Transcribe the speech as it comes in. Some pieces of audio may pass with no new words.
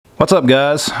What's up,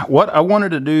 guys? What I wanted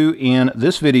to do in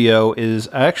this video is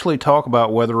actually talk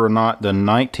about whether or not the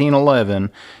 1911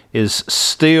 is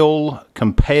still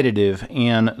competitive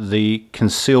in the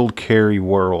concealed carry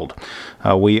world.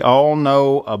 We all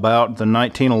know about the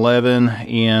 1911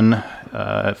 in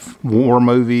war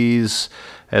movies,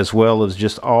 as well as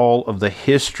just all of the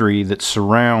history that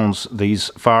surrounds these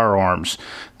firearms.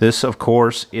 This, of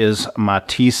course, is my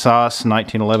TSOS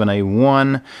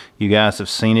 1911A1. You guys have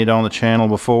seen it on the channel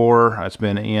before. It's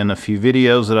been in a few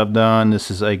videos that I've done. This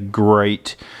is a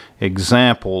great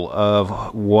example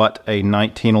of what a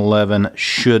 1911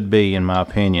 should be, in my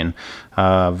opinion.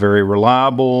 Very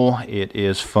reliable, it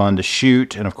is fun to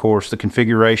shoot, and of course the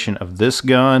configuration of this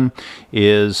gun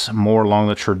is more along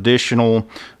the traditional.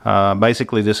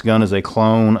 Basically, this gun is a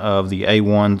clone of the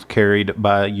A1 carried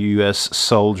by U.S.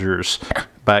 soldiers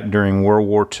back during World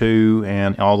War II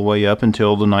and all the way up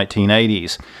until the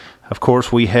 1980s. Of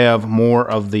course, we have more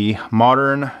of the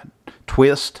modern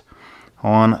twist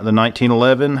on the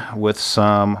 1911 with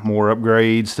some more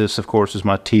upgrades. This, of course, is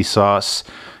my TSOS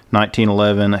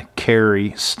 1911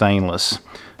 Carry Stainless.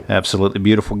 Absolutely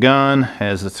beautiful gun.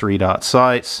 Has the 3-dot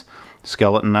sights,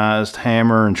 skeletonized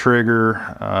hammer and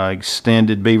trigger,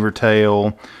 extended beaver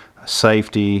tail,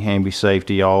 safety,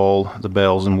 ambi-safety, all the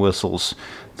bells and whistles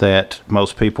that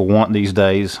most people want these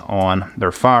days on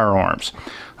their firearms.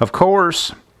 Of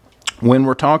course, when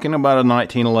we're talking about a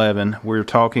 1911, we're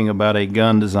talking about a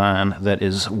gun design that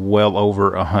is well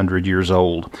over 100 years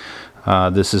old.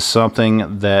 This is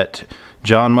something that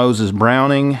John Moses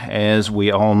Browning, as we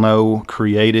all know,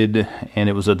 created, and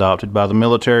it was adopted by the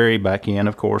military back in,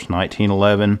 of course,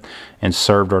 1911, and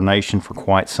served our nation for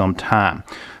quite some time.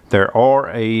 There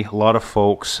are a lot of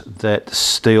folks that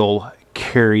still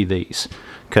carry these.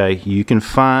 Okay, you can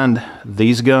find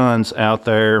these guns out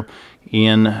there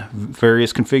in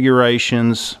various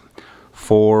configurations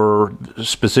for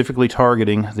specifically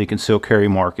targeting the concealed carry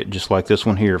market, just like this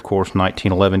one here, of course,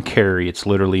 1911 Carry. It's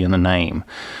literally in the name.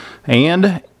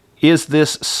 And is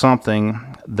this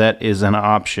something that is an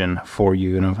option for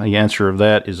you? And the answer of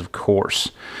that is, of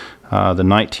course. The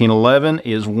 1911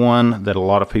 is one that a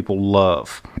lot of people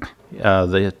love.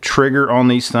 The trigger on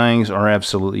these things are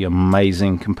absolutely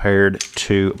amazing compared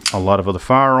to a lot of other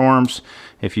firearms.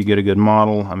 If you get a good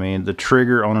model, I mean, the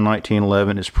trigger on a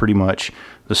 1911 is pretty much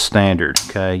the standard.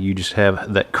 Okay, you just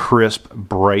have that crisp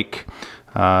break.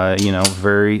 You know,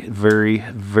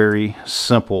 very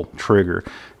simple trigger.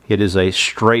 It is a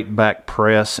straight back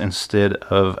press instead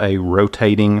of a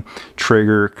rotating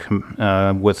trigger,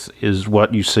 is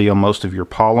what you see on most of your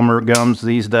polymer guns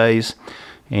these days,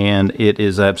 and it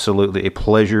is absolutely a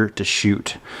pleasure to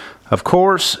shoot. Of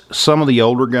course, some of the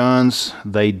older guns,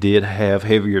 they did have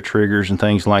heavier triggers and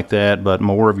things like that, but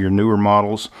more of your newer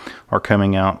models are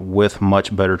coming out with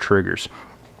much better triggers.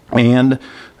 And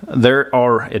there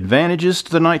are advantages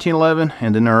to the 1911,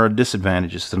 and then there are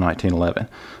disadvantages to the 1911.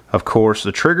 Of course,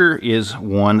 the trigger is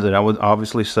one that I would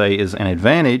obviously say is an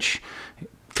advantage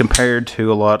compared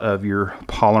to a lot of your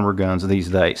polymer guns these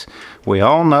days. We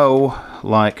all know,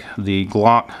 like the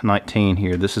Glock 19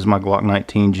 here. This is my Glock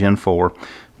 19 Gen 4.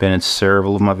 Been in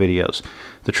several of my videos.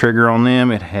 The trigger on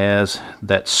them, it has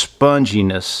that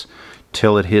sponginess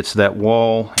till it hits that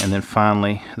wall, and then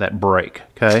finally that break.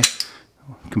 Okay,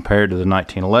 compared to the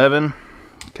 1911,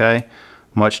 okay,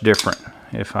 much different.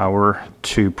 If I were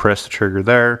to press the trigger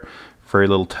there, very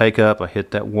little take up, I hit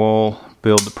that wall,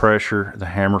 build the pressure, the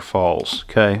hammer falls.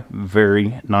 Okay,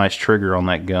 very nice trigger on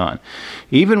that gun.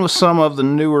 Even with some of the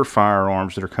newer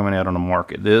firearms that are coming out on the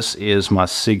market. This is my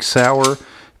Sig Sauer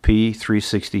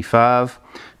P365.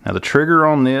 Now the trigger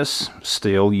on this,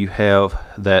 still you have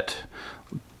that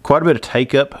quite a bit of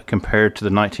take up compared to the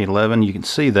 1911. You can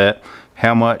see that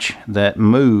how much that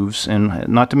moves, and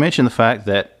not to mention the fact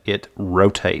that it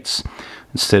rotates.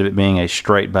 Instead of it being a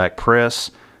straight back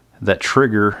press, that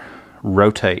trigger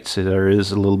rotates. There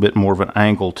is a little bit more of an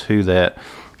angle to that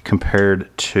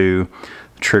compared to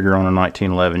the trigger on a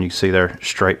 1911. You can see there,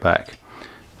 straight back.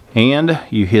 And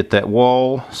you hit that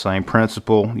wall, same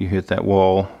principle, you hit that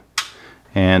wall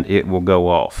and it will go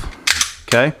off.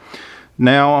 Okay,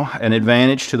 now an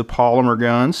advantage to the polymer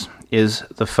guns is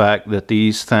the fact that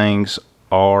these things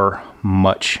are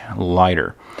much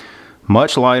lighter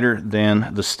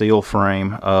than the steel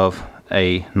frame of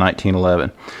a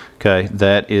 1911. Okay,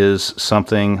 that is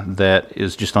something that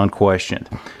is just unquestioned.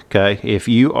 Okay, if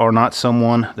you are not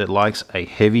someone that likes a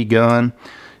heavy gun,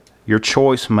 your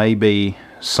choice may be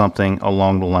something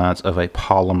along the lines of a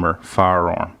polymer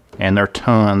firearm. And there are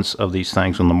tons of these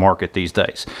things on the market these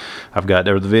days. I've got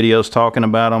there the videos talking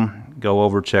about them. Go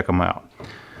over, check them out.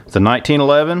 The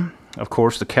 1911, of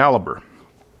course, the caliber.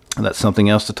 That's something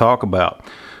else to talk about.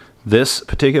 This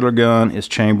particular gun is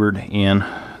chambered in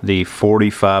the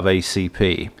 45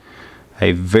 ACP,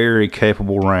 a very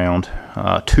capable round.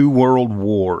 2 world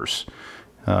wars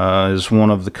is one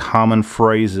of the common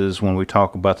phrases when we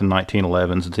talk about the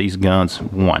 1911s. These guns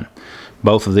won.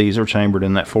 Both of these are chambered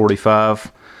in that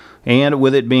 45, and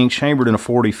with it being chambered in a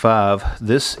 45,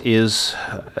 this is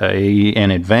an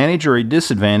advantage or a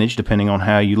disadvantage depending on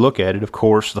how you look at it. Of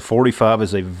course, the 45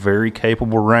 is a very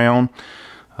capable round.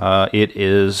 It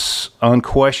is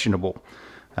unquestionable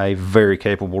a very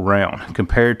capable round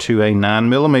compared to a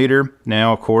 9mm.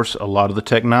 Now, of course, a lot of the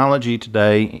technology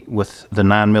today with the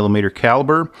 9mm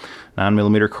caliber,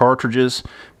 9mm cartridges,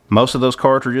 most of those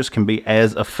cartridges can be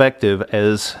as effective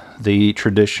as the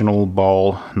traditional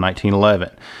ball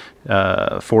 1911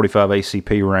 45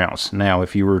 ACP rounds. Now,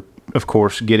 if you were, of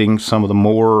course, getting some of the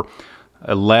more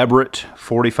elaborate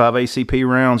 45 ACP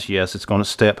rounds, yes, it's going to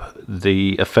step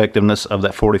the effectiveness of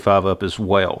that 45 up as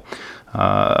well.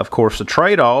 Of course, the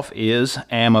trade-off is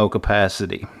ammo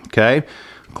capacity. Okay,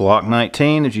 Glock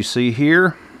 19, as you see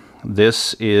here,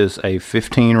 this is a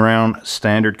 15-round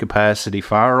standard capacity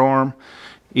firearm.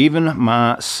 Even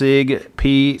my SIG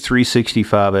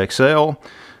P365XL,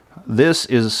 this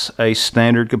is a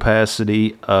standard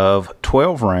capacity of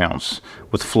 12 rounds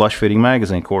with flush fitting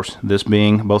magazine. Of course,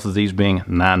 both of these being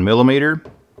 9mm,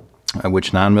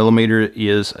 which 9mm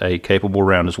is a capable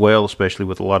round as well, especially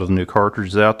with a lot of the new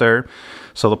cartridges out there.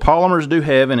 So the polymers do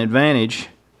have an advantage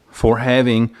for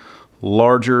having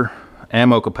larger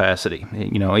ammo capacity.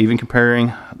 You know, even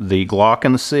comparing the Glock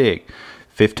and the SIG,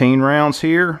 15 rounds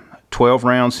here, 12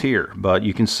 rounds here, but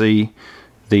you can see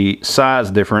the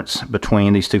size difference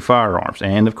between these two firearms.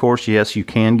 And of course, yes, you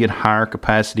can get higher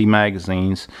capacity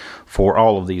magazines for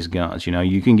all of these guns. You know,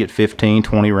 you can get 15,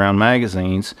 20 round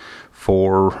magazines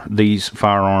for these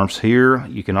firearms here.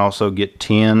 You can also get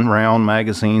 10 round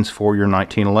magazines for your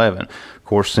 1911. Of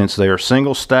course, since they are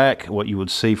single stack, what you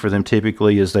would see for them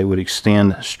typically is they would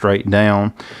extend straight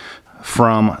down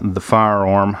from the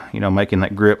firearm, you know, making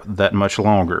that grip that much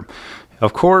longer.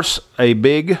 Of course, a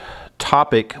big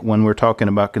topic when we're talking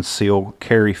about concealed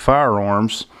carry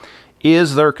firearms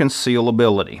is their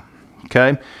concealability.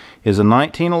 Okay, is a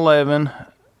 1911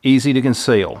 easy to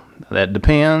conceal? That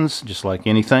depends, just like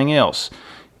anything else.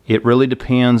 It really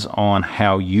depends on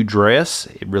how you dress.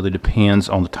 It really depends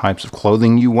on the types of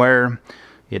clothing you wear.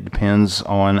 It depends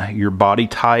on your body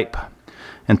type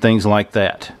and things like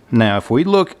that. Now, if we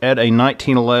look at a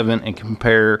 1911 and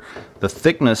compare the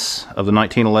thickness of the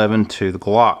 1911 to the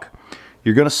Glock,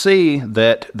 you're going to see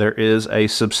that there is a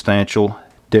substantial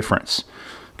difference.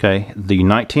 Okay, the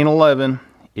 1911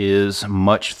 is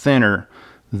much thinner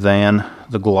than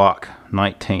the Glock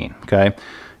 19. Okay,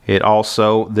 it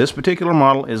also, this particular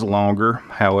model is longer.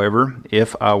 However,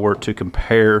 if I were to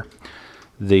compare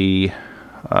the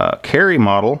carry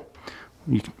model,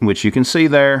 which you can see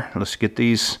there, let's get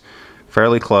these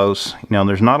fairly close. Now,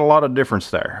 there's not a lot of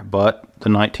difference there, but the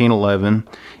 1911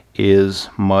 is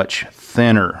much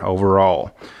thinner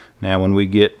overall. Now, when we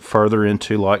get further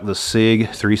into like the SIG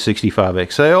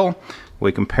 365XL,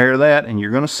 we compare that, and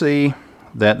you're going to see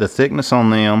that the thickness on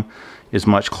them is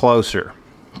much closer.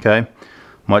 Okay,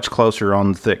 much closer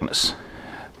on the thickness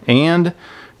and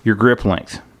your grip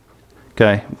length.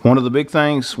 Okay, one of the big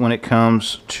things when it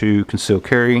comes to concealed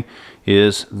carry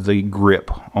is the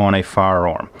grip on a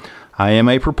firearm. I am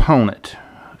a proponent,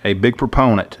 a big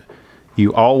proponent.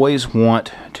 You always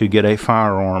want to get a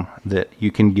firearm that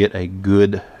you can get a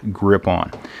good grip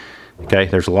on. Okay,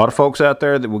 there's a lot of folks out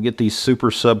there that will get these super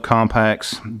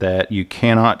subcompacts that you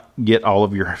cannot get all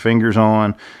of your fingers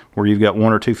on, where you've got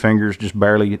 1 or 2 fingers just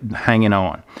barely hanging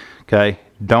on. Okay,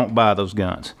 don't buy those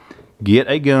guns. Get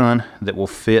a gun that will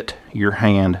fit your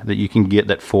hand, that you can get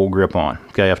that full grip on.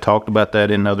 Okay, I've talked about that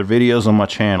in other videos on my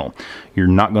channel. You're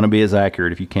not going to be as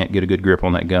accurate if you can't get a good grip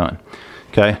on that gun.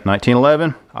 Okay,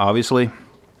 1911, obviously,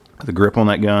 the grip on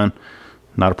that gun,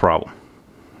 not a problem.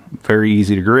 Very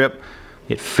easy to grip.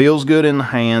 It feels good in the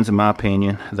hands, in my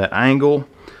opinion. That angle,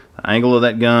 the angle of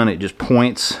that gun, it just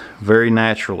points very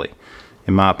naturally,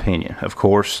 in my opinion. Of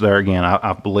course, there again,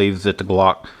 I believe that the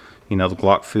Glock, you know, the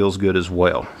Glock feels good as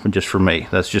well, just for me.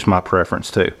 That's just my preference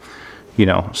too. You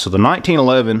know, so the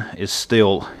 1911 is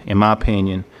still, in my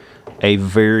opinion, a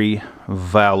very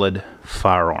valid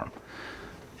firearm.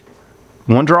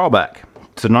 One drawback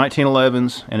to the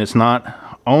 1911s, and it's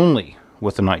not only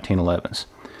with the 1911s,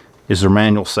 is their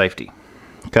manual safety.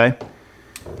 Okay?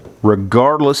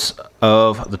 Regardless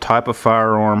of the type of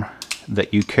firearm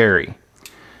that you carry,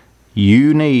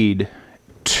 you need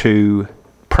to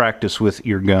practice with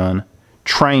your gun,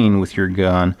 train with your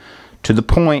gun, to the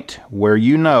point where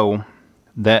you know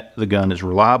that the gun is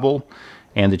reliable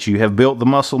and that you have built the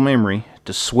muscle memory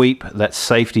to sweep that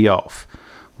safety off.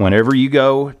 Whenever you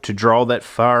go to draw that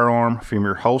firearm from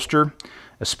your holster,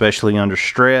 especially under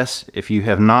stress, if you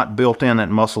have not built in that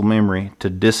muscle memory to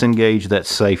disengage that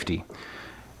safety,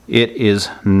 it is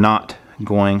not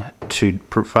going to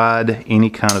provide any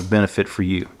kind of benefit for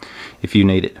you if you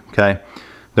need it. Okay,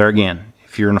 there again,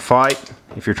 if you're in a fight,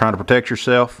 if you're trying to protect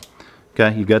yourself,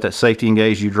 okay, you've got that safety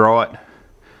engaged, you draw it,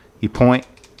 you point,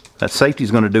 that safety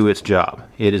is going to do its job.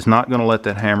 It is not going to let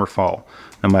that hammer fall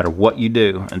no matter what you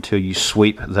do until you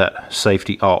sweep that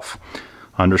safety off.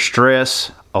 Under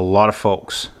stress, a lot of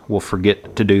folks will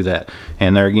forget to do that.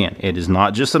 And there again, it is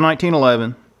not just the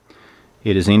 1911,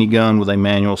 it is any gun with a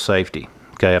manual safety.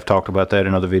 Okay, I've talked about that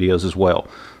in other videos as well.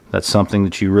 That's something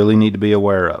that you really need to be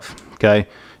aware of. Okay,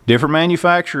 different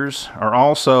manufacturers are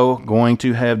also going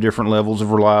to have different levels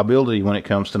of reliability when it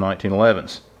comes to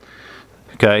 1911s.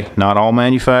 Okay, not all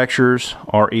manufacturers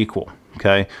are equal.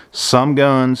 Okay, some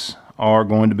guns are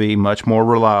going to be much more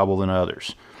reliable than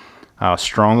others. I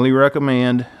strongly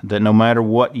recommend that no matter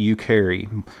what you carry,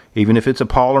 even if it's a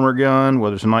polymer gun,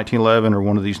 whether it's a 1911 or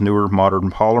one of these newer modern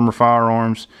polymer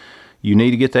firearms, you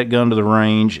need to get that gun to the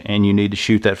range and you need to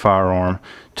shoot that firearm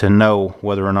to know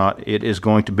whether or not it is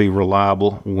going to be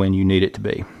reliable when you need it to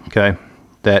be. Okay,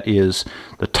 that is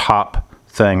the top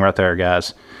thing right there,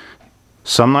 guys.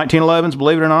 Some 1911s,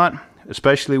 believe it or not,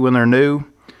 especially when they're new,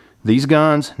 these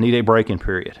guns need a break-in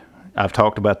period. I've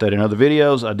talked about that in other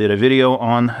videos. I did a video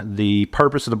on the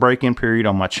purpose of the break-in period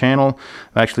on my channel.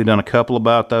 I've actually done a couple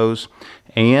about those,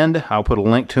 and I'll put a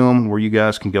link to them where you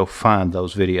guys can go find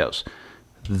those videos.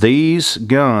 These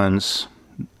guns,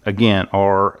 again,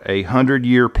 are a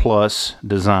 100-year plus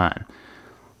design.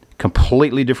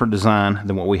 Completely different design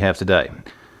than what we have today.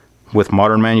 With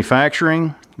modern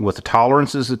manufacturing, with the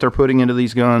tolerances that they're putting into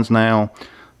these guns now,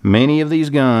 many of these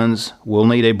guns will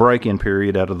need a break-in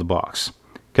period out of the box.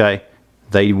 Okay,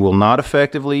 they will not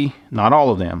effectively, not all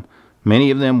of them,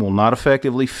 many of them will not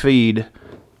effectively feed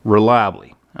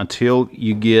reliably until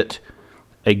you get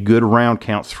a good round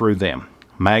count through them.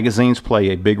 Magazines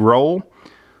play a big role.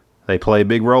 They play a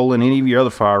big role in any of your other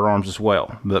firearms as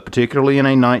well, but particularly in a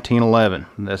 1911,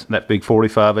 that's that big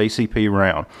 45 ACP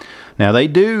round. Now they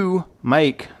do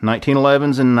make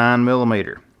 1911s in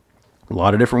 9mm. A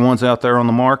lot of different ones out there on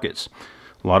the markets.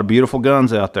 A lot of beautiful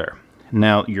guns out there.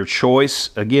 Now, your choice,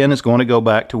 again, is going to go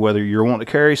back to whether you're wanting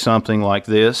to carry something like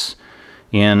this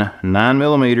in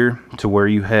 9mm to where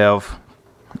you have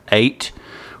 8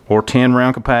 or 10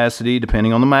 round capacity,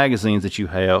 depending on the magazines that you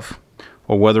have,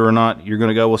 or whether or not you're going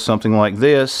to go with something like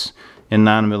this in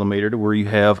 9mm to where you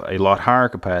have a lot higher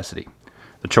capacity.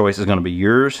 The choice is going to be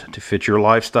yours to fit your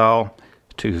lifestyle,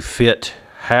 to fit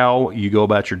how you go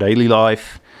about your daily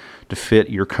life, to fit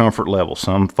your comfort level.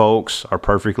 Some folks are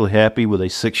perfectly happy with a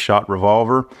 6-shot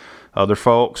revolver. Other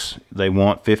folks, they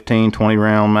want 15, 20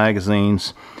 round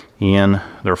magazines in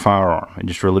their firearm. It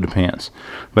just really depends.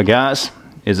 But guys,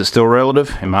 is it still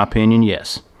relative? In my opinion,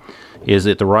 yes. Is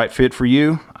it the right fit for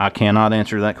you? I cannot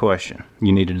answer that question.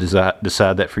 You need to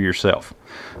decide that for yourself.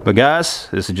 But guys,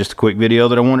 this is just a quick video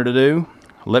that I wanted to do.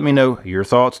 Let me know your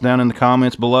thoughts down in the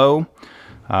comments below.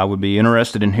 I would be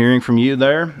interested in hearing from you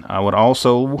there. I would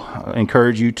also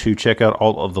encourage you to check out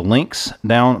all of the links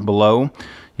down below.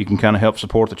 You can kind of help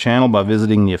support the channel by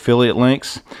visiting the affiliate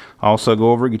links. Also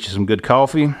go over, get you some good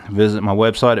coffee. Visit my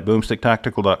website at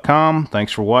boomsticktactical.com.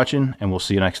 Thanks for watching, and we'll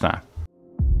see you next time.